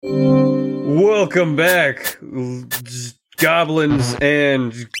Welcome back, goblins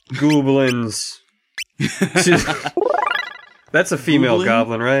and goblins. That's a female Googling?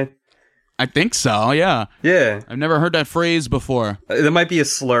 goblin, right? I think so, yeah. Yeah. I've never heard that phrase before. That might be a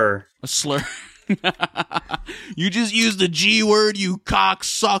slur. A slur. You just used the G word, you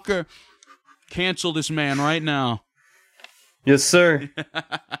cocksucker. Cancel this man right now. Yes, sir.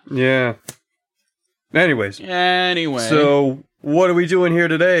 Yeah. Anyways. Anyway. So, what are we doing here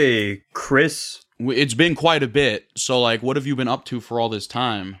today, Chris? It's been quite a bit. So, like, what have you been up to for all this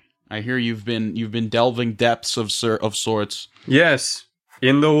time? I hear you've been delving depths of sorts. Yes.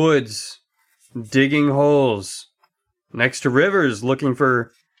 In the woods. Digging holes. Next to rivers, looking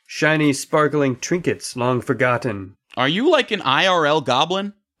for shiny, sparkling trinkets long forgotten. Are you like an IRL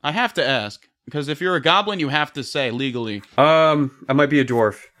goblin? I have to ask. Because if you're a goblin, you have to say legally. I might be a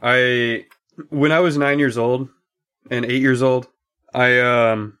dwarf. When I was 9 years old and 8 years old,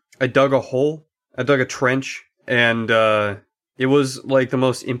 I dug a hole. I dug a trench, and it was like the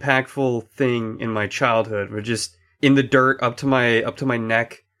most impactful thing in my childhood. We're just in the dirt up to my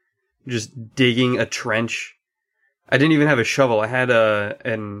neck, just digging a trench. I didn't even have a shovel. I had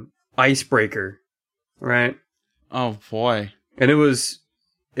an icebreaker, right? Oh boy. And it was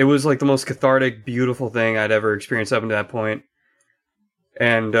like the most cathartic, beautiful thing I'd ever experienced up to that point.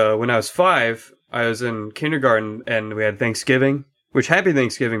 And when I was 5, I was in kindergarten, and we had Thanksgiving. Which, happy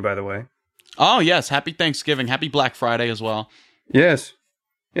Thanksgiving, by the way. Oh, yes. Happy Thanksgiving. Happy Black Friday as well. Yes.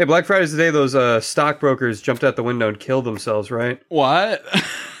 Yeah, Black Friday's the day those stockbrokers jumped out the window and killed themselves, right? What?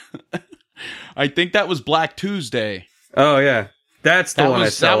 I think that was Black Tuesday. Oh, yeah. That's the one I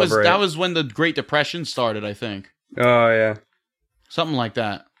celebrate. That was when the Great Depression started, I think. Oh, yeah. Something like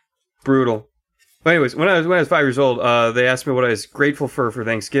that. Brutal. But anyways, when I was 5 years old, they asked me what I was grateful for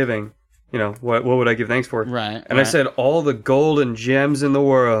Thanksgiving. You know, what would I give thanks for? Right. And I said, all the gold and gems in the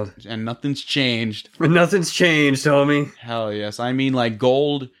world. And nothing's changed. Nothing's changed, homie. Hell yes. I mean, like,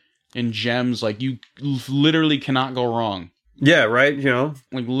 gold and gems, like, you literally cannot go wrong. Yeah, right? You know?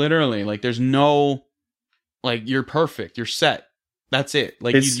 Like, literally. Like, there's no... Like, you're perfect. You're set. That's it.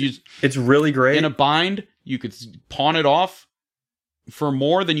 Like, it's really great. In a bind, you could pawn it off for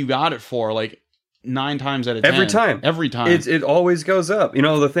more than you got it for, like, 9 times out of 10. Every time. It always goes up. You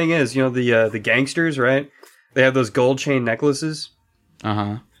know, the thing is, you know, the gangsters, right? They have those gold chain necklaces.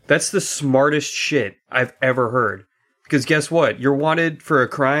 Uh-huh. That's the smartest shit I've ever heard. Because guess what? You're wanted for a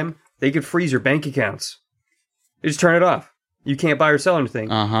crime, they could freeze your bank accounts. You just turn it off. You can't buy or sell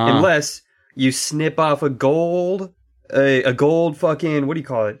anything. Uh-huh. Unless you snip off a gold fucking, what do you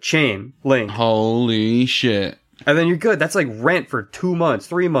call it? Chain link. Holy shit. And then you're good. That's like rent for 2 months,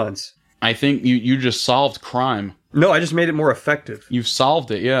 3 months. I think you just solved crime. No, I just made it more effective. You've solved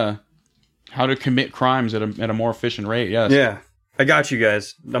it, yeah. How to commit crimes at a more efficient rate, yes. Yeah. I got you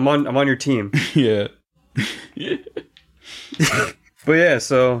guys. I'm on your team. Yeah. But yeah,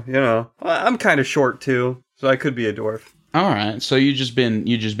 so, you know, I'm kind of short too, so I could be a dwarf. All right. So you just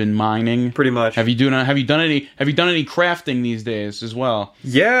been mining? Pretty much. Have you done any crafting these days as well?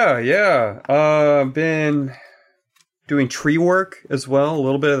 Yeah. Been doing tree work as well, a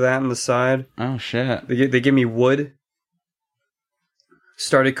little bit of that on the side. Oh shit. They give me wood.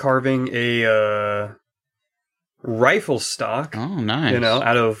 Started carving a rifle stock. Oh, nice. You know,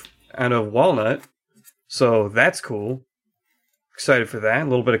 out of walnut. So that's cool. Excited for that. A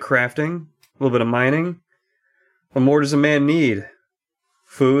little bit of crafting, a little bit of mining. What more does a man need?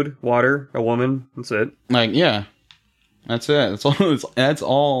 Food, water, a woman. That's it. Like, yeah. That's it. That's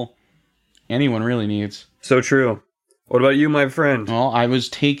all anyone really needs. So true. What about you, my friend? Well, I was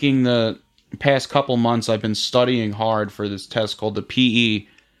taking the past couple months, I've been studying hard for this test called the PE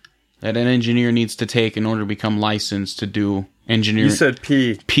that an engineer needs to take in order to become licensed to do engineering. You said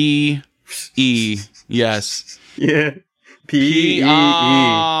P. P-E. Yes. Yeah. P-E-E.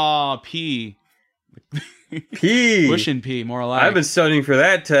 P. P. Pushing P, more or less. I've been studying for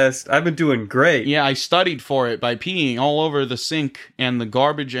that test. I've been doing great. Yeah, I studied for it by peeing all over the sink and the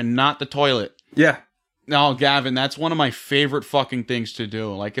garbage and not the toilet. Yeah. No, Gavin, that's one of my favorite fucking things to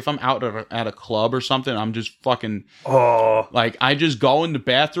do. Like, if I'm out at a club or something, I'm just fucking... Oh. Like, I just go in the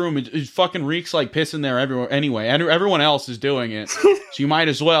bathroom. It fucking reeks like piss in there everywhere. Anyway, everyone else is doing it. So you might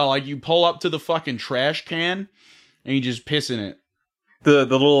as well. Like, you pull up to the fucking trash can and you just piss in it. The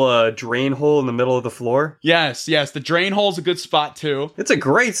little drain hole in the middle of the floor? Yes. The drain hole's a good spot, too. It's a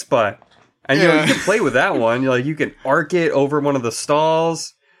great spot. And you know, you can play with that one. You can arc it over one of the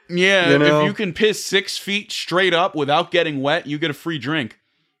stalls. Yeah, you know? If you can piss 6 feet straight up without getting wet, you get a free drink.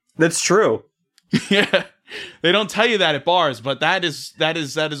 That's true. Yeah. They don't tell you that at bars, but that is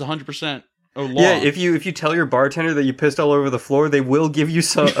 100%. a law. Yeah, if you tell your bartender that you pissed all over the floor, they will give you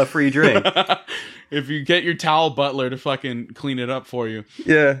a free drink. If you get your towel butler to fucking clean it up for you.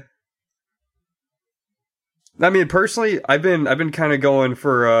 Yeah. I mean, personally, I've been kind of going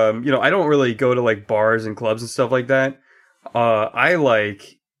for I don't really go to like bars and clubs and stuff like that. I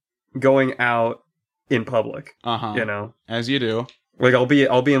like going out in public. As you do. Like I'll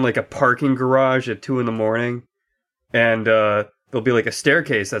be in like a parking garage at 2 a.m, and there'll be like a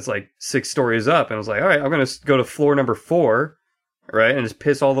staircase that's like 6 stories up, and I was like, all right, I'm gonna go to floor number 4, right, and just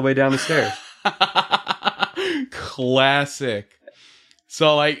piss all the way down the stairs. Classic.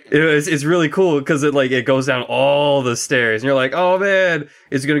 So like it's really cool because it goes down all the stairs, and you're like, oh man,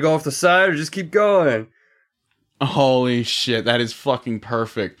 is it gonna go off the side or just keep going? Holy shit, that is fucking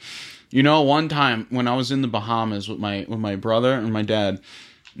perfect. You know, one time when I was in the Bahamas with my brother and my dad,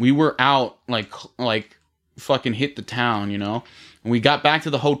 we were out like fucking hit the town, and we got back to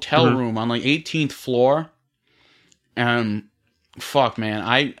the hotel room on like 18th floor, and fuck, man,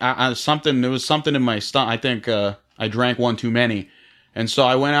 I there was something in my stomach. I think I drank one too many, and so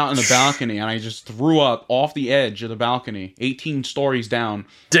I went out on the balcony and I just threw up off the edge of the balcony, 18 stories down.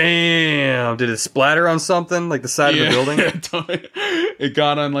 Damn! Did it splatter on something like the side of the building? It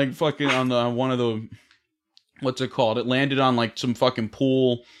got on like fucking on the one of the, what's it called? It landed on like some fucking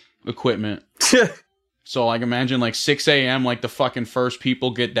pool equipment. So like imagine like 6 a.m. like the fucking first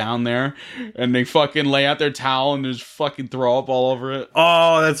people get down there and they fucking lay out their towel and there's fucking throw up all over it.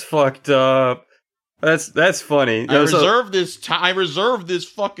 Oh, that's fucked up. That's funny. I reserved this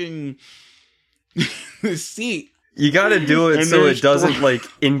fucking this seat. You got to do it so it doesn't like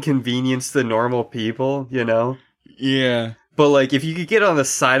inconvenience the normal people, Yeah. But like if you could get on the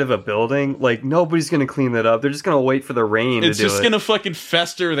side of a building, like nobody's going to clean that up. They're just going to wait for the rain to do it. It's just going to fucking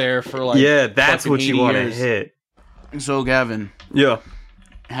fester there for like that's what you want to hit. So Gavin. Yeah.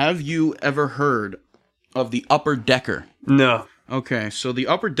 Have you ever heard of the upper decker? No. Okay, so the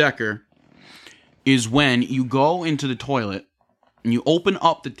upper decker is when you go into the toilet and you open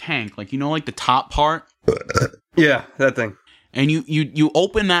up the tank, like like the top part. Yeah, that thing. And you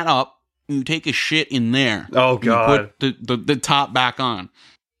open that up, and you take a shit in there. Oh god! You put the top back on.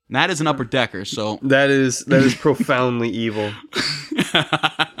 And that is an upper decker. So that is profoundly evil.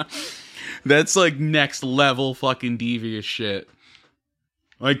 That's like next level fucking devious shit.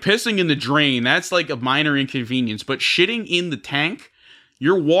 Like pissing in the drain, that's like a minor inconvenience. But shitting in the tank,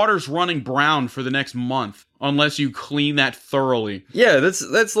 your water's running brown for the next month unless you clean that thoroughly. Yeah,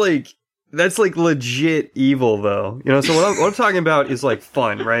 that's like legit evil though. So what I'm talking about is like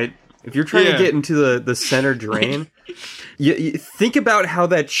fun, right? If you're trying to get into the center drain, you think about how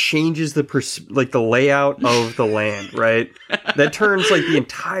that changes the layout of the land, right? That turns like the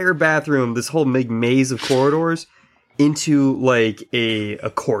entire bathroom, this whole big maze of corridors, into like a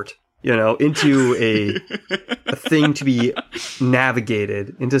court, into a thing to be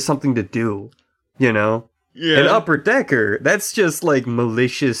navigated, into something to do, Yeah. An upper decker, that's just like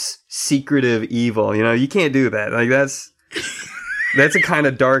malicious, secretive evil, You can't do that. Like that's a kind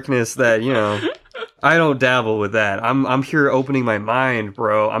of darkness that, I don't dabble with that. I'm here opening my mind,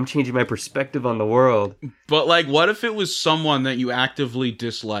 bro. I'm changing my perspective on the world. But like, what if it was someone that you actively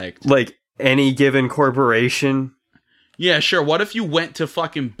disliked? Like any given corporation? Yeah, sure. What if you went to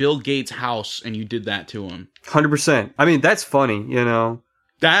fucking Bill Gates' house and you did that to him? 100%. I mean, that's funny,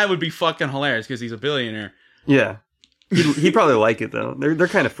 That would be fucking hilarious because he's a billionaire. Yeah. He'd probably like it, though. They're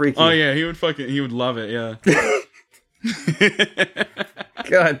kind of freaky. Oh, yeah. He would love it, yeah.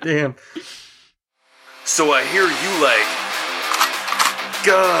 God damn. So I hear you like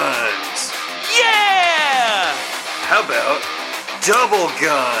guns. Yeah! How about double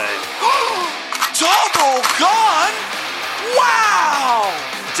gun? Double gun? Wow!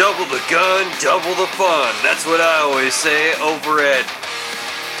 Double the gun, double the fun. That's what I always say over at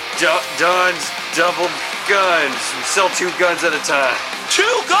Don's Double Guns. We sell 2 guns at a time. 2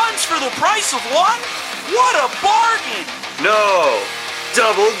 guns for the price of 1? What a bargain! No!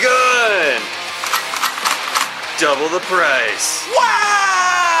 Double gun! Double the price.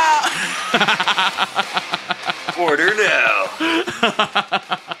 Wow! Order now.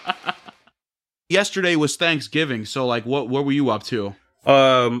 Yesterday was Thanksgiving, so like what were you up to?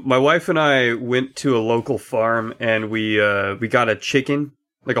 My wife and I went to a local farm and we got a chicken,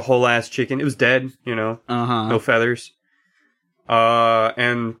 like a whole ass chicken. It was dead, no feathers.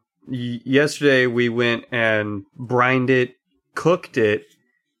 And yesterday we went and brined it, cooked it,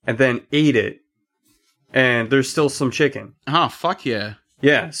 and then ate it. And there's still some chicken. Oh, fuck yeah.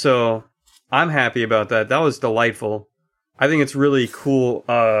 Yeah, so I'm happy about that. That was delightful. I think it's really cool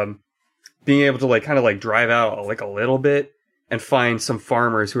being able to like kind of like drive out like a little bit and find some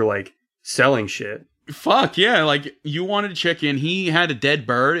farmers who are like selling shit. Fuck yeah! Like you wanted chicken, he had a dead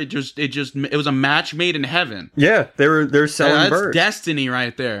bird. It was a match made in heaven. Yeah, they're selling That's birds. destiny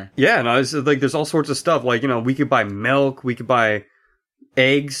right there. Yeah, and I was like, there's all sorts of stuff. Like, we could buy milk, we could buy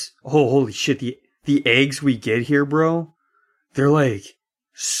eggs. Oh, holy shit! The eggs we get here, bro, they're like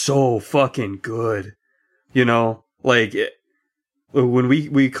so fucking good. Like when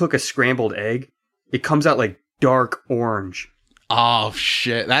we cook a scrambled egg, it comes out like dark orange. Oh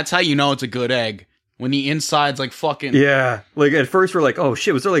shit! That's how you know it's a good egg. When the inside's like fucking... Yeah. Like, at first we're like, oh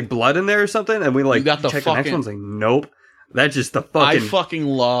shit, was there like blood in there or something? And we like got the check fucking... the next one's like, nope. That's just the fucking... I fucking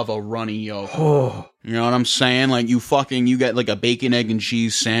love a runny yolk. Oh. You know what I'm saying? Like, you get like a bacon, egg, and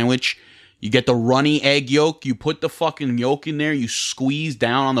cheese sandwich. You get the runny egg yolk. You put the fucking yolk in there. You squeeze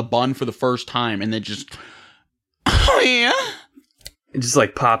down on the bun for the first time. And then just... Oh, yeah? It just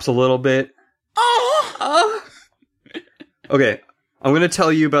like pops a little bit. Oh. Okay. I'm going to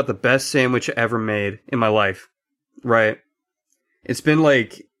tell you about the best sandwich I ever made in my life, right? It's been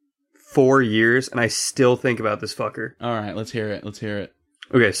like 4 years, and I still think about this fucker. All right, let's hear it.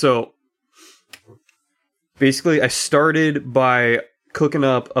 Okay, so basically I started by cooking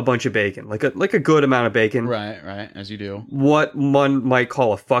up a bunch of bacon, like a good amount of bacon. Right, as you do. What one might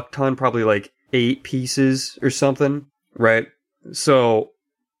call a fuck ton, probably like 8 pieces or something, right? So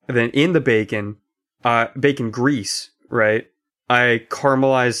then in the bacon grease, right? I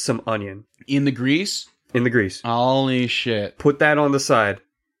caramelized some onion. In the grease? In the grease. Holy shit. Put that on the side.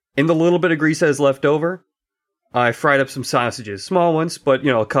 In the little bit of grease that is left over, I fried up some sausages. Small ones, but,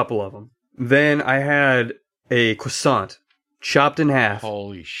 a couple of them. Then I had a croissant, chopped in half.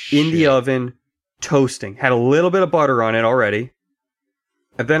 Holy shit. In the oven, toasting. Had a little bit of butter on it already.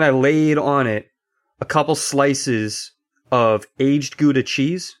 And then I laid on it a couple slices of aged Gouda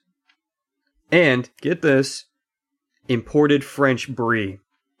cheese. And, get this, imported French brie.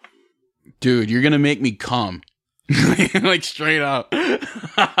 Dude, you're gonna make me come. Like straight up.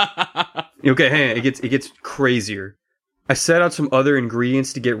 Okay, hang on. It gets crazier. I set out some other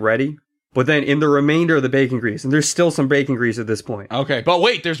ingredients to get ready, but then in the remainder of the bacon grease, and there's still some bacon grease at this point. Okay, but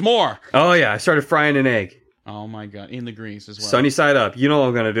wait, there's more. Oh yeah, I started frying an egg. Oh my god, in the grease as well. Sunny side up. You know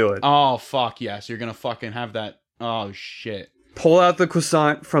I'm gonna do it. Oh fuck yes, you're gonna fucking have that. Oh shit. Pull out the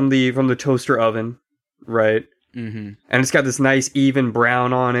croissant from the toaster oven, right? Mm-hmm. And it's got this nice even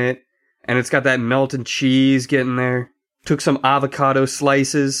brown on it. And it's got that melted cheese getting there. Took some avocado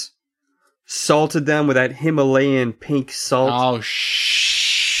slices. Salted them with that Himalayan pink salt. Oh,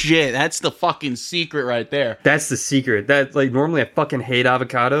 shit. That's the fucking secret right there. That's the secret. That, like, normally I fucking hate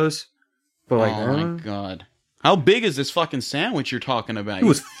avocados. But, like, oh, my God. How big is this fucking sandwich you're talking about? It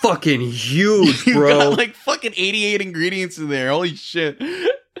was fucking huge, you bro. got, like, fucking 88 ingredients in there. Holy shit.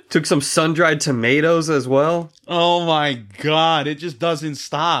 Took some sun-dried tomatoes as well. Oh my god, it just doesn't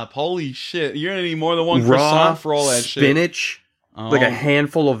stop. Holy shit. You're gonna need more than one croissant for all that spinach, shit. Like a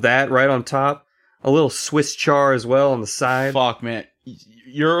handful of that right on top. A little Swiss char as well on the side. Fuck, man.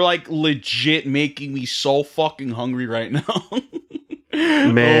 You're like legit making me so fucking hungry right now.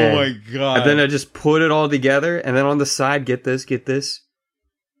 Man. Oh my god. And then I just put it all together, and then on the side, get this.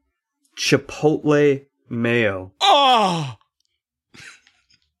 Chipotle mayo. Oh!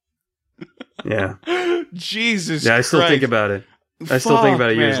 Yeah. Jesus Yeah, I still Christ. think about it. I still think about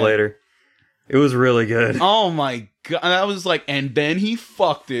it years later. It was really good. Oh my god. That was like, and then he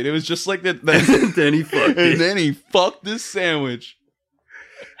fucked it. It was just like that. Then he fucked it. And then he fucked this sandwich.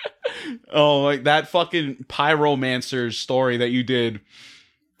 Oh, like that fucking pyromancer story that you did.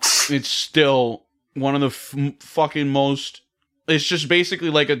 It's still one of the fucking most. It's just basically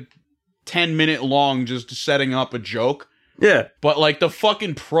like a 10-minute long just setting up a joke. Yeah. But like the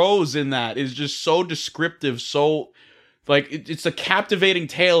fucking prose in that is just so descriptive, so like it's a captivating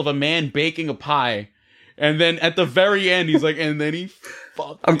tale of a man baking a pie. And then at the very end he's like, and then he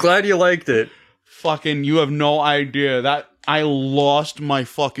fucked I'm glad you liked it. Fucking, you have no idea. That I lost my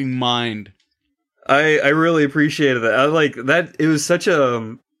fucking mind. I really appreciated that. I like that. It was such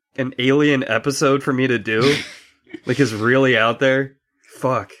an alien episode for me to do. Like, it's really out there.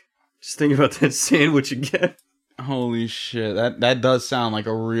 Fuck. Just thinking about that sandwich again. Holy shit. That does sound like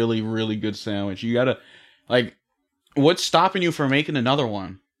a really, really good sandwich. You gotta, like, what's stopping you from making another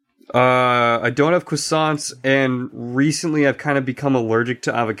one? I don't have croissants, and recently I've kind of become allergic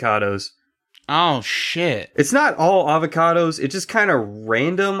to avocados. Oh, shit. It's not all avocados. It's just kind of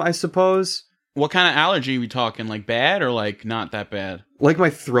random, I suppose. What kind of allergy are we talking? Like, bad or, like, not that bad? Like, my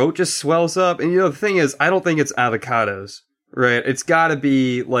throat just swells up. And, the thing is, I don't think it's avocados, right? It's gotta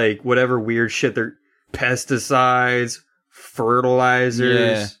be, like, whatever weird shit they're... pesticides,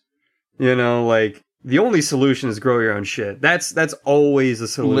 fertilizers, like the only solution is grow your own shit. That's always the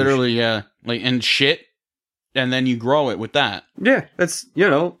solution. Literally, yeah. Like, and shit, and then you grow it with that. Yeah, that's,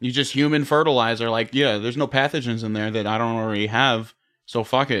 you just human fertilizer. Like, yeah, there's no pathogens in there that I don't already have, so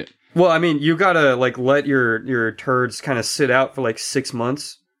fuck it. Well, I mean, you gotta, like, let your turds kind of sit out for, like, 6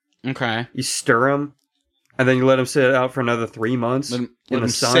 months. Okay. You stir them, and then you let them sit out for another 3 months Let in the them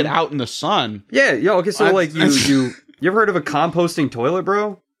sun. sit out in the sun. Yeah, okay, so, like, you ever heard of a composting toilet,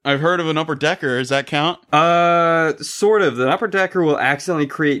 bro? I've heard of an upper decker. Does that count? Sort of. The upper decker will accidentally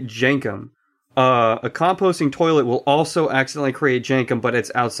create jankum. A composting toilet will also accidentally create jankum, but it's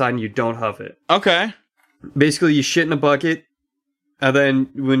outside and you don't huff it. Okay. Basically, you shit in a bucket, and then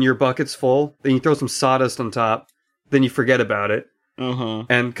when your bucket's full, then you throw some sawdust on top, then you forget about it. Uh-huh.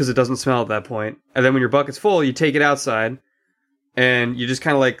 And because it doesn't smell at that point. And then when your bucket's full, you take it outside, and you just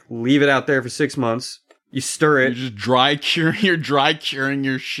kind of like leave it out there for 6 months. You stir it. You're just dry curing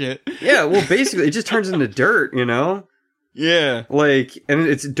your shit. Yeah, well, basically, it just turns into dirt, Yeah. Like, and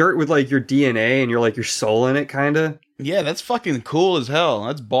it's dirt with, like, your DNA and your soul in it, kind of. Yeah, that's fucking cool as hell.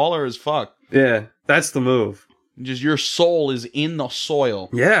 That's baller as fuck. Yeah, that's the move. Just your soul is in the soil.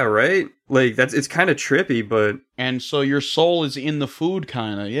 Yeah, right? Like, it's kind of trippy, but... And so your soul is in the food,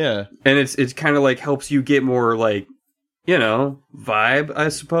 kind of, yeah. And it's kind of, like, helps you get more, like, vibe, I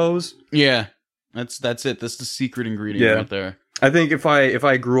suppose. Yeah. That's it. That's the secret ingredient right there. I think if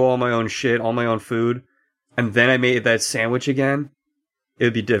I grew all my own shit, all my own food, and then I made that sandwich again, it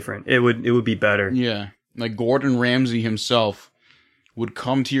would be different. It would be better. Yeah. Like Gordon Ramsay himself would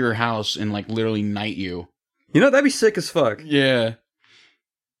come to your house and like literally knight you. That'd be sick as fuck. Yeah.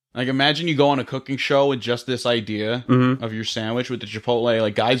 Like imagine you go on a cooking show with just this idea of your sandwich with the Chipotle,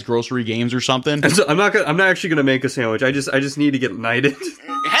 like Guys Grocery Games or something. So I'm not actually gonna make a sandwich. I just need to get knighted.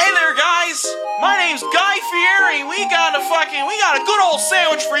 Hey there, guys! My name's Guy Fieri. We got a good old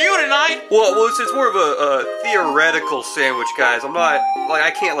sandwich for you tonight. Well, it's more of a theoretical sandwich, guys. I'm not, like, I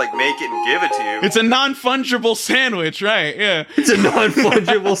can't, like, make it and give it to you. It's a non-fungible sandwich, right? Yeah. It's a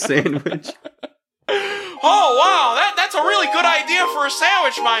non-fungible sandwich. Oh wow, that's a really good idea for a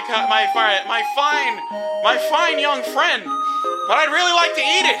sandwich, my fine young friend. But I'd really like to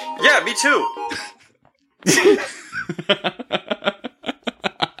eat it. Yeah, me too.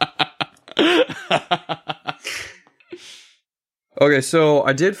 Okay, so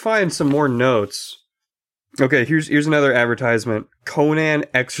I did find some more notes. Okay, here's another advertisement. Conan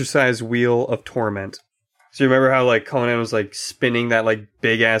Exercise Wheel of Torment. So you remember how, like, Conan was, like, spinning that, like,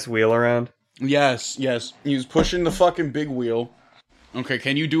 big-ass wheel around? Yes. He was pushing the fucking big wheel. Okay,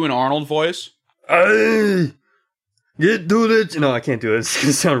 can you do an Arnold voice? Hey! Get to it! No, I can't do it. It's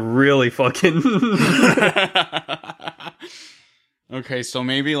gonna sound really fucking... Okay, so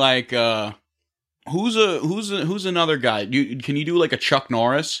maybe, like, who's another guy? Can you do, like, a Chuck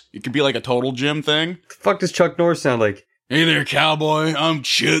Norris? It could be, like, a Total Gym thing. The fuck does Chuck Norris sound like? Hey there, cowboy. I'm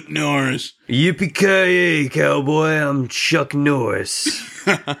Chuck Norris. Yippee-ki-yay, cowboy. I'm Chuck Norris.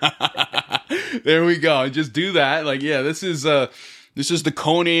 There we go. Just do that. Like, yeah, this is the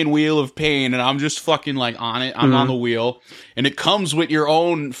Conan Wheel of Pain, and I'm just fucking, like, on it. I'm on the wheel. And it comes with your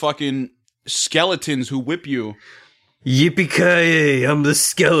own fucking skeletons who whip you. Yippee-ki-yay, I'm the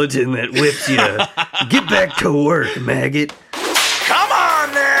skeleton that whips you. Get back to work, maggot. Come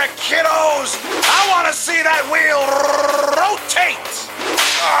on there, kiddos. I want to see that wheel rotate.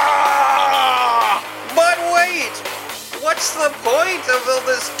 But wait, what's the point of all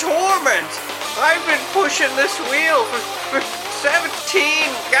this torment? I've been pushing this wheel for 17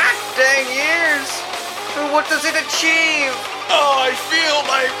 goddamn years. What does it achieve? Oh, I feel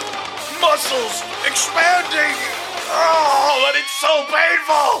my muscles expanding. Oh, but it's so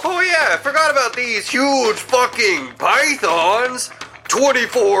painful. Oh yeah, I forgot about these huge fucking pythons.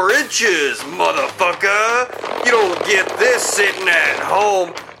 24 inches, motherfucker. You don't get this sitting at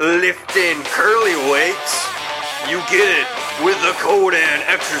home lifting curly weights. You get it with the Conan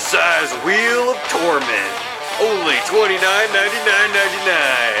Exercise Wheel of Torment. Only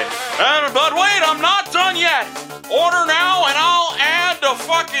 $29.99.99. But wait, I'm not done yet. Order now and I'll add the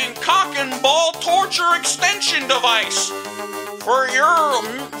fucking cock and ball torture extension device. For your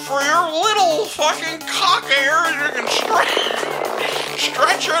little fucking cock hairs, you can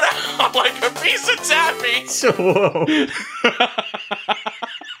stretch it out like a piece of taffy. Whoa.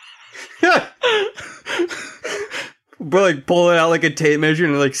 Bro, like, pull it out like a tape measure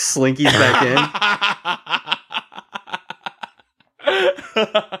and it, like, slinkies back in.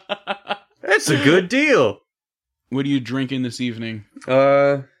 That's a good deal. What are you drinking this evening?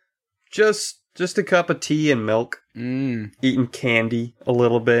 Just a cup of tea and milk. Eating candy a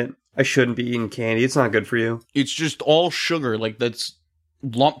little bit. I shouldn't be eating candy. It's not good for you. It's just all sugar, like, that's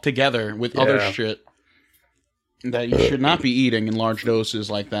lumped together with other shit. that you should not be eating in large doses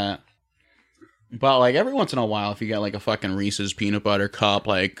like that. But, like, every once in a while, if you get, like, a fucking Reese's peanut butter cup,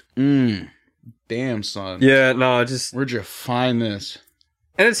 like, damn, son. Yeah, no, just... Where'd you find this?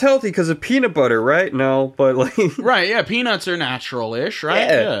 And it's healthy because of peanut butter, right? No, but, like... Right, yeah, peanuts are natural-ish, right?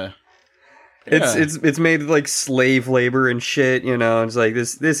 Yeah. Yeah. It's made like slave labor and shit, you know. It's like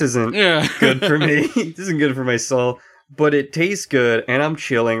this isn't good for me. This isn't good for my soul. But it tastes good, and I'm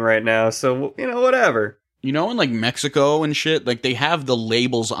chilling right now, so you know, whatever. You know, in like Mexico and shit, like they have the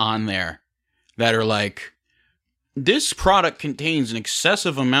labels on there that are like, this product contains an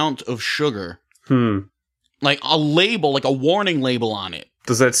excessive amount of sugar. Like a label, like a warning label on it.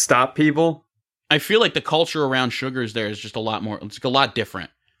 Does that stop people? I feel like the culture around sugars there is just a lot more. It's like a lot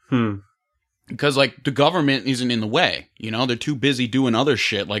different. Because, like, the government isn't in the way, you know? They're too busy doing other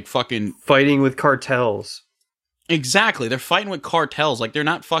shit, like fucking... Fighting with cartels. Exactly. They're fighting with cartels. Like, they're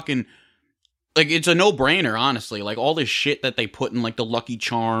not fucking... Like, it's a no-brainer, honestly. Like, all this shit that they put in, like, the Lucky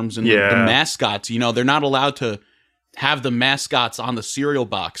Charms and the mascots, you know? They're not allowed to have the mascots on the cereal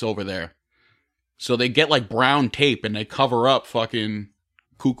box over there. So they get, like, brown tape and they cover up fucking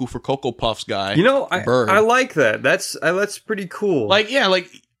Cuckoo for Cocoa Puffs guy. You know, I like that. That's pretty cool. Like, yeah, like...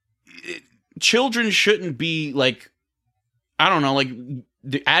 Children shouldn't be, like, I don't know, like,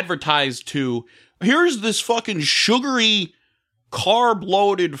 advertised to, here's this fucking sugary,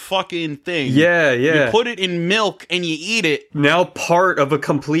 carb-loaded fucking thing. Yeah. You put it in milk and you eat it. Now part of a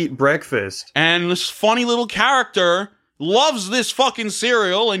complete breakfast. And this funny little character loves this fucking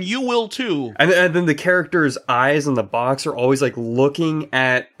cereal, and you will too. And then the character's eyes in the box are always, like, looking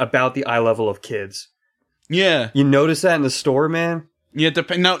at about the eye level of kids. Yeah. You notice that in the store, man? Yeah,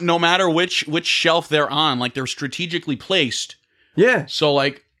 no matter which shelf they're on, like they're strategically placed. Yeah. So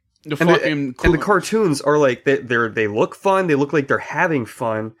like the and the cartoons are like they look fun. They look like they're having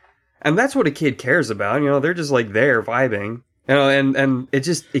fun, and that's what a kid cares about. You know, they're just like there vibing. You know, and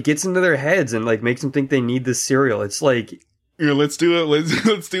it gets into their heads and like makes them think they need this cereal. It's like, here, let's do it.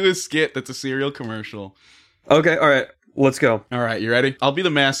 Let's do a skit that's a cereal commercial. Okay, all right, let's go. All right, you ready? I'll be the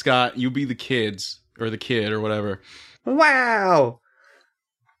mascot. You be the kids or the kid or whatever. Wow.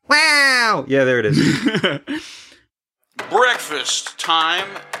 Yeah, there it is. Breakfast time.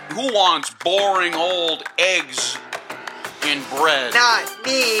 Who wants boring old eggs in bread? Not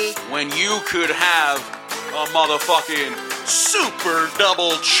me. When you could have a motherfucking super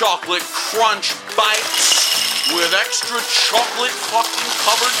double chocolate crunch bites with extra chocolate fucking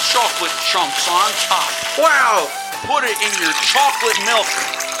covered chocolate chunks on top. Wow! Put it in your chocolate milk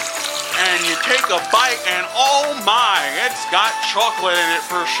and you take a bite and oh my, it's got chocolate in it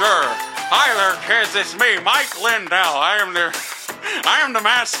for sure. Hi there kids, it's me, Mike Lindell. I am the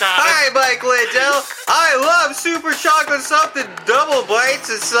mascot. Hi, Mike Lindell. I love super chocolate something, double bites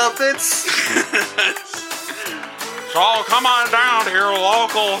and something. So come on down to your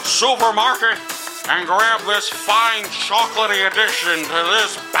local supermarket and grab this fine chocolatey addition to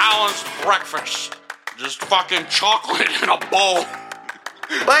this balanced breakfast. Just fucking chocolate in a bowl.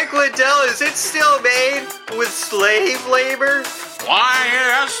 Mike Lindell, is it still made with slave labor? Why,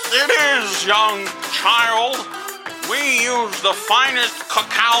 yes, it is, young child. We use the finest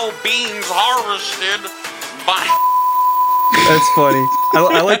cacao beans harvested by... That's funny.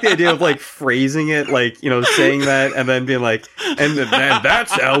 I like the idea of, like, phrasing it, like, you know, saying that and then being like, and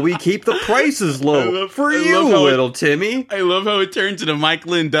that's how we keep the prices low for you, little Timmy. I love how it turns into Mike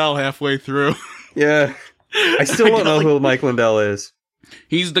Lindell halfway through. Yeah. I still don't know who Mike Lindell is.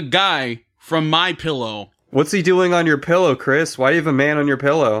 He's the guy from My Pillow. What's he doing on your pillow, Chris? Why do you have a man on your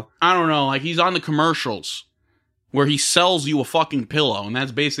pillow? I don't know. Like, he's on the commercials where he sells you a fucking pillow, and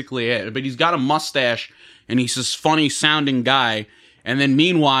that's basically it. But he's got a mustache, and he's this funny-sounding guy. And then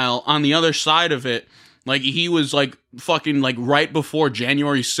meanwhile, on the other side of it, like, he was, like, fucking, like, right before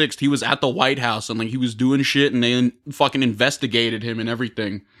January 6th, he was at the White House, and, like, he was doing shit, and they fucking investigated him and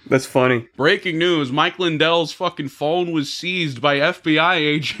everything. That's funny. Breaking news, Mike Lindell's fucking phone was seized by FBI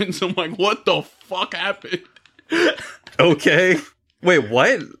agents. I'm like, what the fuck happened? Okay. Wait,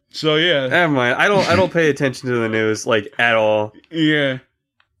 what? So, yeah. Never mind. I don't pay attention to the news, like, at all. Yeah.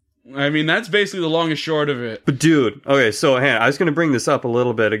 I mean, that's basically the long and short of it. But dude, okay, so I was going to bring this up a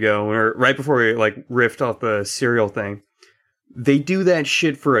little bit ago, right before we, like, riffed off the cereal thing. They do that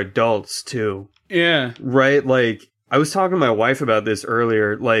shit for adults, too. Yeah. Right? Like, I was talking to my wife about this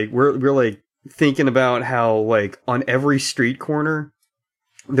earlier. Like, we're like, thinking about how, like, on every street corner,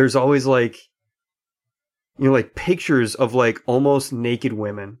 there's always, like, you know, like, pictures of, like, almost naked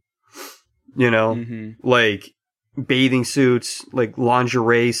women. You know? Mm-hmm. Like, bathing suits, like,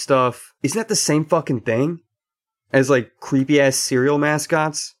 lingerie stuff. Isn't that the same fucking thing as, like, creepy-ass cereal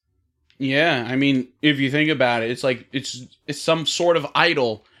mascots? Yeah, I mean, if you think about it, it's like it's some sort of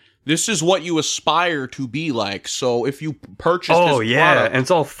idol. This is what you aspire to be like. So if you purchase this product, and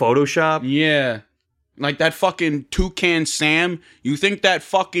it's all Photoshop. yeah. Like that fucking Toucan Sam, you think that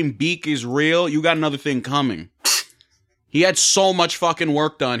fucking beak is real? You got another thing coming. He had so much fucking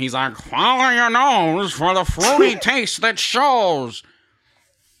work done. He's like, follow your nose for the fruity taste that shows.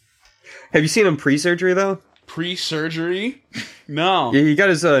 Have you seen him pre-surgery though? Pre-surgery? No. Yeah, he got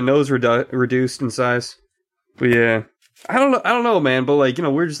his nose reduced in size. But yeah, I don't know, man. But like,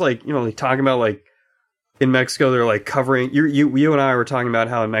 we're just like, like talking about like in Mexico, they're like covering. You and I were talking about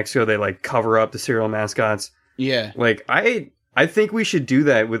how in Mexico they like cover up the cereal mascots. Yeah. Like I think we should do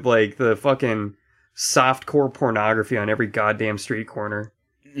that with like the fucking softcore pornography on every goddamn street corner.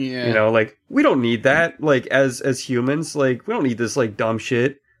 Yeah. Like we don't need that. Like as humans, like we don't need this like dumb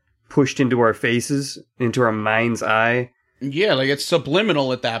shit pushed into our faces, into our mind's eye. Yeah, like it's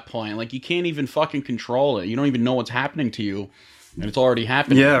subliminal at that point. Like you can't even fucking control it. You don't even know what's happening to you, and it's already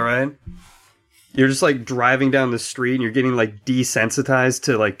happening. Yeah, right. You're just like driving down the street and you're getting like desensitized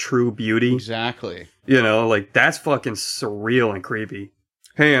to like true beauty. Exactly. Like that's fucking surreal and creepy.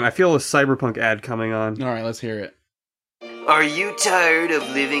 Hey, and I feel a Cyberpunk ad coming on. All right, let's hear it. Are you tired of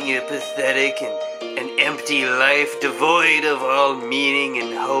living a pathetic and empty life devoid of all meaning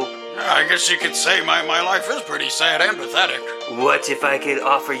and hope? I guess you could say my life is pretty sad and pathetic. What if I could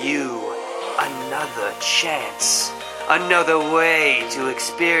offer you another chance? Another way to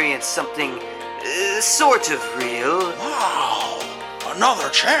experience something sort of real? Wow. Another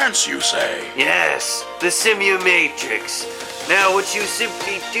chance, you say? Yes, the Simumatrix. Now what you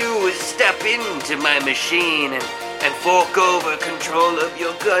simply do is step into my machine and fork over control of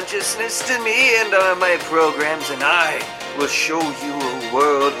your consciousness to me and my programs, and I will show you a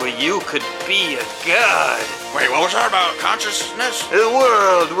world where you could be a god. Wait, what was that about consciousness? A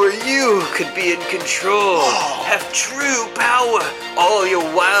world where you could be in control, have true power, all your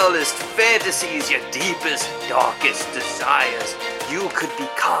wildest fantasies, your deepest, darkest desires. You could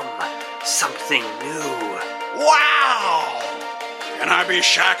become something new. Wow! Can I be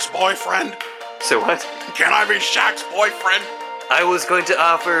Shaq's boyfriend? So what? Can I be Shaq's boyfriend? I was going to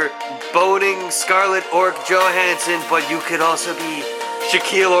offer boning Scarlett Orc Johansson, but you could also be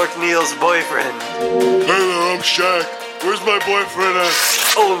Shaquille O'Neal's boyfriend. Hey there, I'm Shaq. Where's my boyfriend at?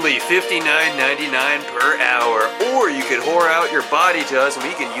 Only $59.99 per hour. Or you could whore out your body to us and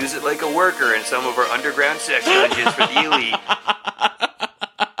we can use it like a worker in some of our underground sex dungeons for the elite.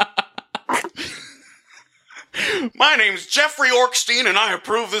 My name's Jeffrey Orkstein and I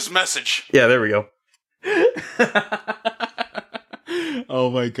approve this message. Yeah, there we go. Oh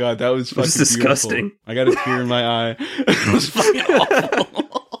my god, that was fucking disgusting. Beautiful. I got a tear in my eye. It was fucking awful.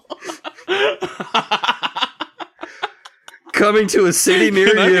 Coming to a city near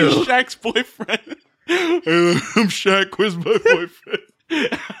Can I you. be Shaq's boyfriend? Hey, I'm Shaq. Where's my boyfriend?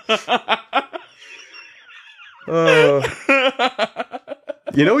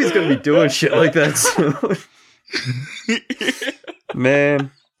 He's gonna be doing shit like that soon.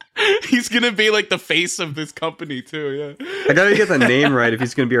 Man. He's gonna be like the face of this company too, yeah. I gotta get the name right if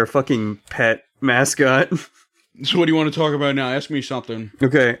he's gonna be our fucking pet mascot. So what do you want to talk about now? Ask me something.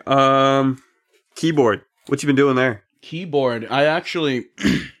 Okay, keyboard. What you been doing there? Keyboard. I actually,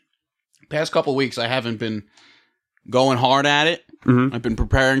 past couple weeks, I haven't been going hard at it. Mm-hmm. I've been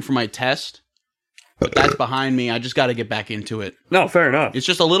preparing for my test, but that's behind me. I just got to get back into it. No, fair enough. It's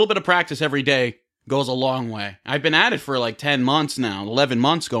just a little bit of practice every day goes a long way. I've been at it for like 10 months now, 11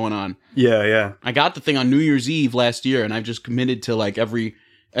 months going on. Yeah. I got the thing on New Year's Eve last year, and I've just committed to like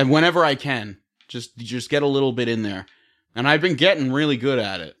and whenever I can, just get a little bit in there. And I've been getting really good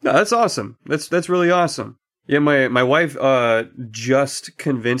at it. No, that's awesome. That's really awesome. Yeah, my wife just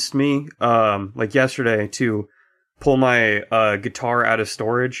convinced me like yesterday to pull my guitar out of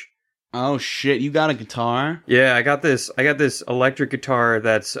storage. Oh shit, you got a guitar? Yeah, I got this electric guitar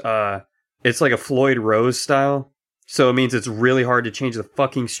that's it's like a Floyd Rose style. So it means it's really hard to change the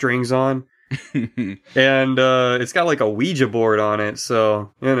fucking strings on. And it's got like a Ouija board on it,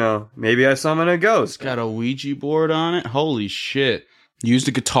 so maybe I summon a ghost. It's got a Ouija board on it? Holy shit. Use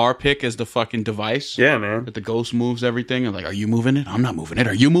the guitar pick as the fucking device? Yeah, man. That the ghost moves everything. And like, are you moving it? I'm not moving it.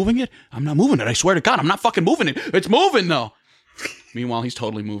 Are you moving it? I'm not moving it. I swear to God, I'm not fucking moving it. It's moving, though. Meanwhile, he's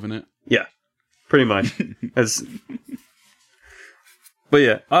totally moving it. Yeah, pretty much. But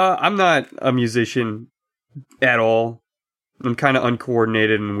yeah, I'm not a musician at all. I'm kind of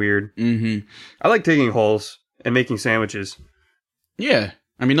uncoordinated and weird. Mm-hmm. I like digging holes and making sandwiches. Yeah.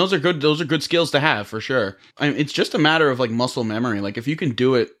 I mean, those are good skills to have, for sure. I mean, it's just a matter of, like, muscle memory. Like, if you can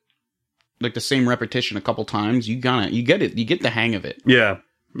do it, like, the same repetition a couple times, you get the hang of it. Yeah.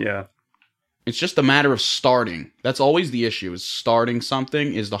 It's just a matter of starting. That's always the issue, is starting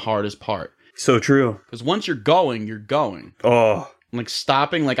something is the hardest part. So true. Because once you're going, you're going. Oh. Like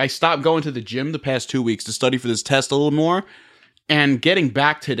stopping, like I stopped going to the gym the past 2 weeks to study for this test a little more. And getting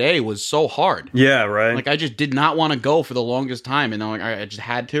back today was so hard. Yeah, right. Like I just did not want to go for the longest time. And then like, I just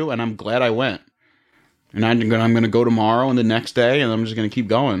had to, and I'm glad I went. And I'm going to go tomorrow and the next day, and I'm just going to keep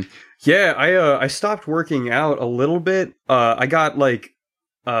going. Yeah, I stopped working out a little bit. I got like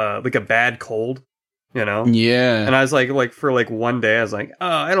a bad cold, you know? Yeah. And I was like for like one day, I was like, oh,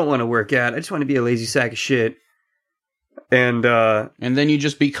 I don't want to work out. I just want to be a lazy sack of shit. And then you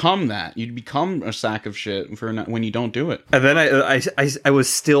just become that. You become a sack of shit when you don't do it. And then I was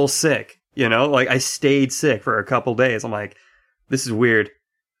still sick, you know? Like I stayed sick for a couple days. I'm like, this is weird.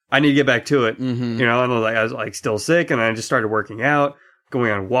 I need to get back to it, you know? And I was like still sick, and I just started working out, going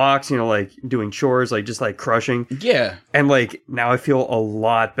on walks, you know, like doing chores, like just like crushing. Yeah. And like now I feel a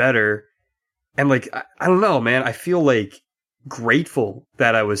lot better. And like, I don't know, man. I feel like grateful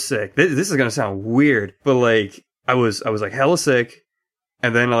that I was sick. This is going to sound weird, but like I was like hella sick.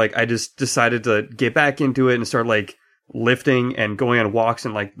 And then like I just decided to get back into it and start like lifting and going on walks,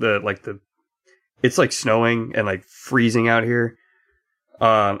 and like it's like snowing and like freezing out here.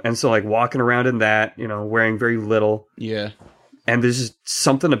 And so like walking around in that, you know, wearing very little. Yeah. And there's just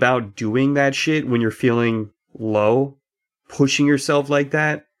something about doing that shit when you're feeling low, pushing yourself like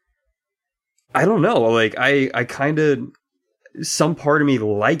that. I don't know. Like I kind of, some part of me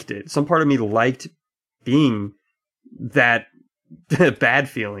liked it. Some part of me liked being that bad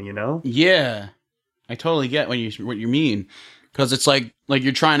feeling, you know? Yeah. I totally get what you mean. Because it's like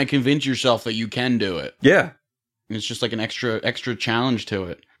you're trying to convince yourself that you can do it. Yeah. And it's just like an extra challenge to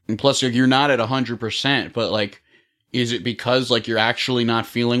it. And plus, you're not at 100%, but like, is it because like you're actually not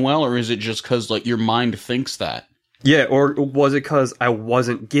feeling well, or is it just because like your mind thinks that? Yeah, or was it because I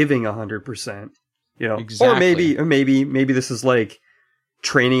wasn't giving 100%? You know, exactly. Or maybe this is like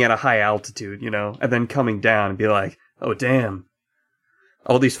training at a high altitude, you know, and then coming down and be like, oh damn,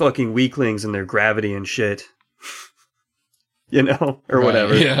 all these fucking weaklings and their gravity and shit, you know, or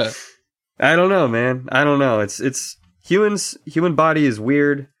whatever. Yeah. I don't know, man. I don't know. It's human body is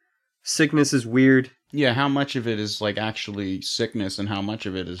weird. Sickness is weird. Yeah, how much of it is like actually sickness and how much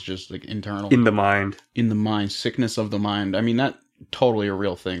of it is just like internal? In the mind. In the mind. Sickness of the mind. I mean, that's totally a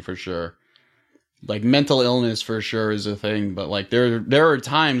real thing for sure. Like mental illness for sure is a thing, but like there are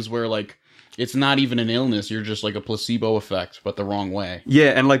times where like it's not even an illness, you're just like a placebo effect, but the wrong way. Yeah,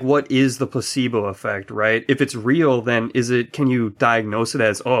 and like what is the placebo effect, right? If it's real, then can you diagnose it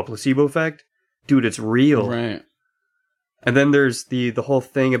as, a placebo effect? Dude, it's real. Right. And then there's the whole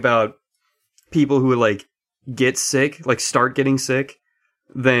thing about people who like get sick, like start getting sick,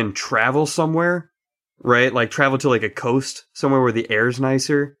 then travel somewhere, right? Like travel to like a coast somewhere where the air's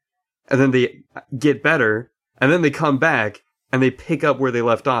nicer, and then they get better, and then they come back and they pick up where they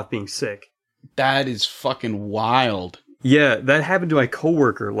left off being sick. That is fucking wild. Yeah, that happened to my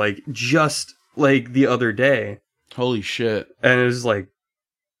coworker like just like the other day. Holy shit. And it was like,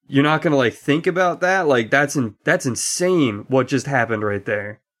 you're not going to like think about that? Like that's insane what just happened right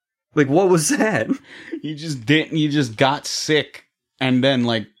there. Like, what was that? You just got sick and then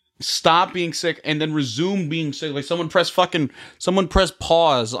like stop being sick and then resume being sick. Like someone press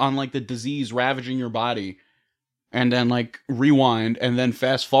pause on like the disease ravaging your body and then like rewind and then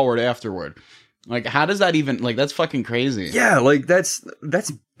fast forward afterward. Like, how does that even, like, that's fucking crazy. Yeah, like that's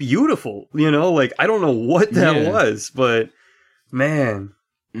beautiful, you know? Like, I don't know what that was, but man.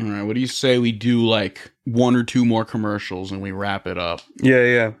 All right, what do you say we do like one or two more commercials and we wrap it up?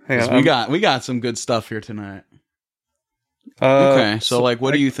 Yeah. Hang on. We got some good stuff here tonight. Okay, so like,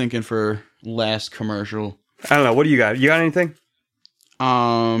 what are you thinking for last commercial? I don't know. What do you got? You got anything?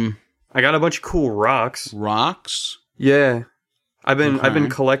 I got a bunch of cool rocks. Rocks? Yeah. I've been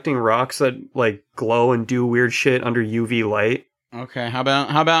collecting rocks that like glow and do weird shit under UV light. Okay, how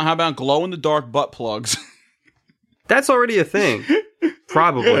about glow in the dark butt plugs? That's already a thing.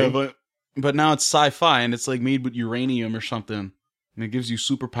 Probably. Yeah, but now it's sci-fi and it's like made with uranium or something. And it gives you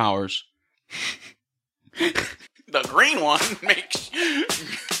superpowers. The green one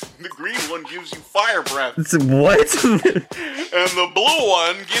gives you fire breath. What? And the blue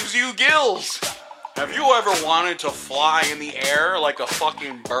one gives you gills. Have you ever wanted to fly in the air like a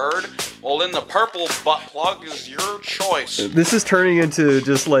fucking bird? Well, then the purple butt plug is your choice. This is turning into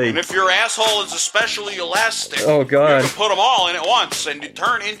just like... And if your asshole is especially elastic, oh god, you can put them all in at once and you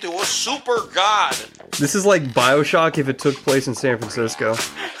turn into a super god. This is like BioShock if it took place in San Francisco.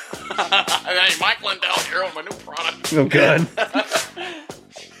 Hey, Mike Lindell here with my new product. Oh god.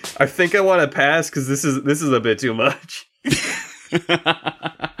 I think I want to pass because this is a bit too much.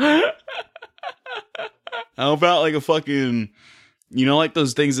 How about like a fucking, you know, like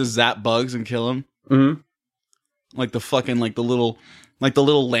those things that zap bugs and kill them? Mm-hmm. Like the fucking, like the little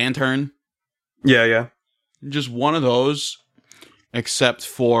lantern. Yeah, yeah. Just one of those, except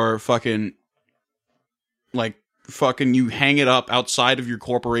for fucking, like, fucking you hang it up outside of your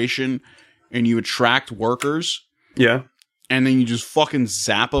corporation and you attract workers. Yeah. And then you just fucking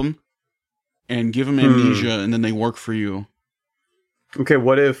zap them and give them amnesia and then they work for you. Okay,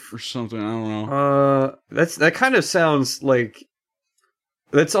 what if... Or something, I don't know. That kind of sounds like...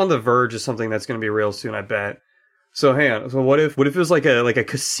 That's on the verge of something that's going to be real soon, I bet. So hang on. So what if it was like a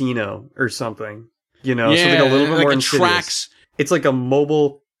casino or something? You know, something a little bit like more insidious. It's like a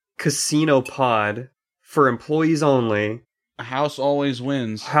mobile casino pod for employees only. A house always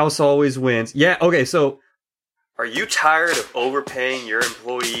wins. House always wins. Yeah, okay, so... Are you tired of overpaying your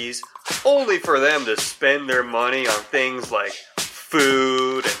employees only for them to spend their money on things like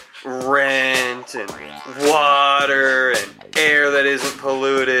food and rent and water and air that isn't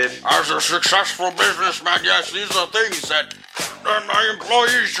polluted? As a successful businessman, yes, these are things that my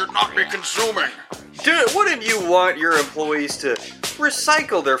employees should not be consuming. Dude, wouldn't you want your employees to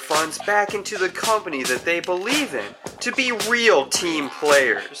recycle their funds back into the company that they believe in, to be real team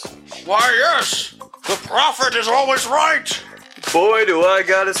players? Why, yes, the profit is always right. Boy, do I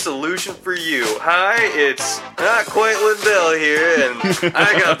got a solution for you. Hi, it's not quite Lindell here, and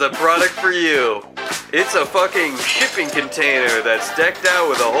I got the product for you. It's a fucking shipping container that's decked out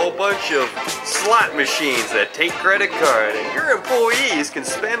with a whole bunch of slot machines that take credit card, and your employees can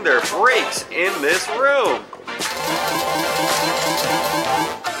spend their breaks in this room.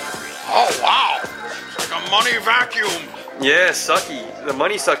 Oh, wow. It's like a money vacuum. Yeah, sucky. The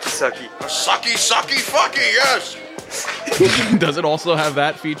money sucky. A sucky fucky, yes. Does it also have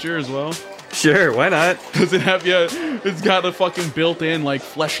that feature as well? Sure, why not? Does it have, it's got a fucking built-in, like,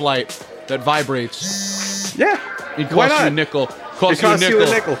 fleshlight that vibrates. Yeah. It costs you a nickel. It costs you a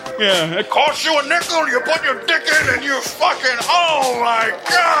nickel. Yeah. It costs you a nickel, you put your dick in and you fucking, oh my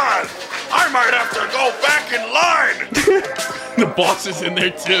god! I might have to go back in line! The boss is in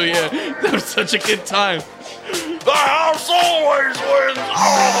there too, yeah. That was such a good time. The house always wins!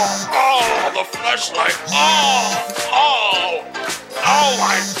 Oh, the flashlight! Oh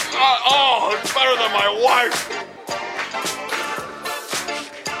my god! Oh, it's better than my wife!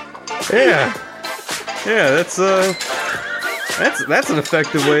 Yeah, that's an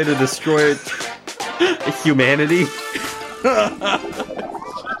effective way to destroy humanity.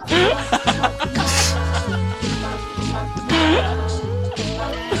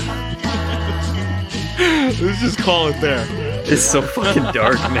 Let's just call it there. It's so fucking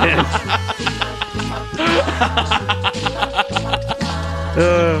dark, man.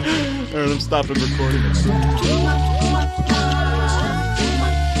 Alright, I'm stopping recording.